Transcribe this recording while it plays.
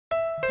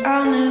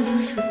I'll never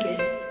forget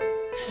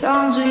the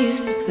songs we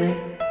used to play.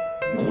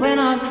 And when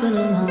I put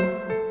them on,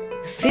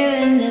 the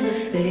feeling never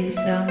fades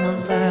out my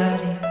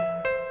body.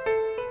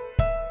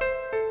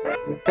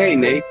 Hey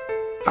Nate,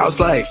 how's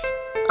life?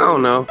 I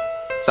don't know,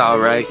 it's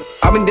alright.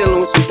 I've been dealing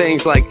with some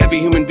things like every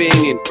human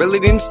being and really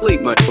didn't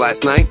sleep much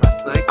last night.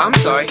 I'm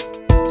sorry,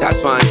 that's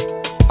fine.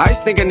 I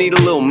just think I need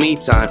a little me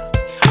time.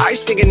 I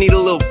just think I need a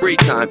little free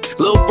time.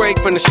 A little break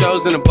from the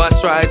shows and the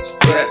bus rides.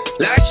 Yeah.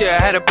 Last year I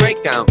had a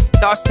breakdown.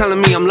 Thoughts telling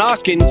me I'm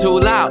lost, getting too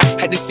loud.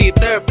 Had to see a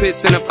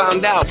therapist and I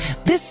found out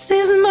this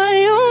is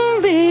my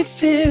only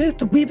fear,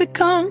 that we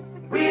become.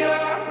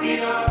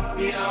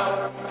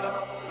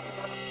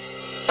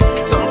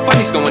 Something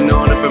funny's going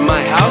on up in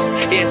my house.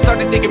 Yeah,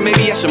 started thinking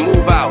maybe I should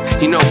move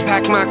out. You know,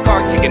 pack my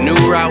car, take a new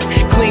route.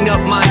 Clean up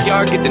my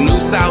yard, get the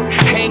noose out.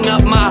 Hang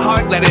up my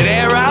heart, let it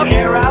air out.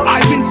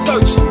 I've been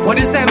searching, what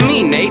does that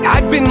mean, Nate?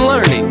 I've been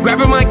learning,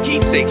 grabbing my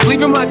keepsakes,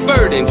 leaving my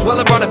burdens. Well,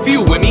 I brought a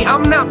few with me,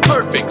 I'm not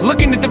perfect.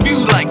 Looking at the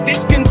view like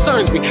this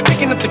concerns me.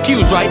 Picking up the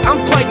cues right,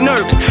 I'm quite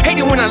nervous.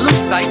 Hating when I lose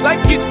sight,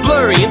 life gets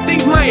blurry and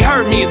things might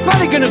hurt me. It's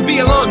probably gonna be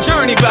a long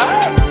journey, but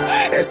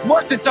it's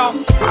worth it though.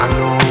 I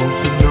know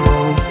you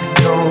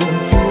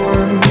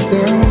weren't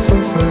down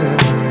for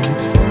forever,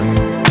 it's fine.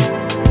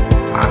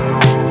 I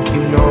know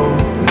you know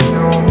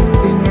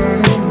we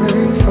weren't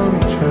meant for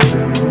each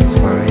other, and it's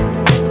fine.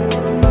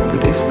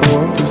 But if the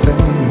world was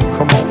ending, you'd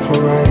come over,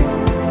 right?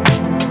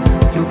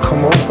 You'd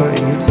come over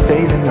and you'd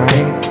stay the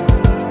night.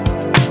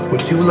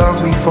 Would you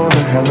love me for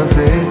the hell of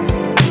it?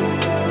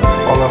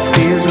 All our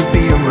fears would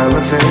be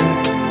irrelevant.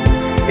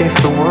 If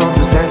the world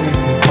was ending,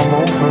 you'd come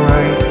over,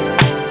 right?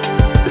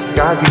 The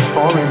sky'd be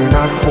falling and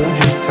I'd hold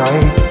you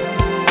tight.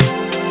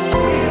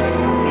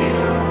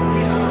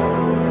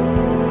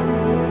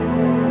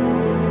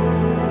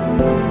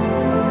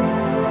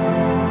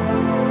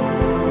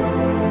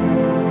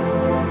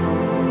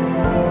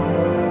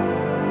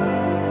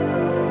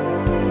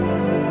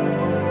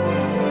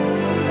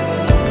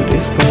 But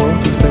if the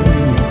world was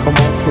ending, you'd come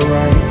over,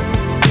 right?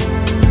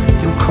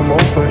 You'd come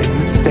over and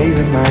you'd stay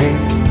the night.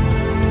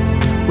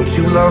 Would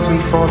you love me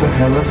for the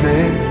hell of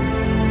it?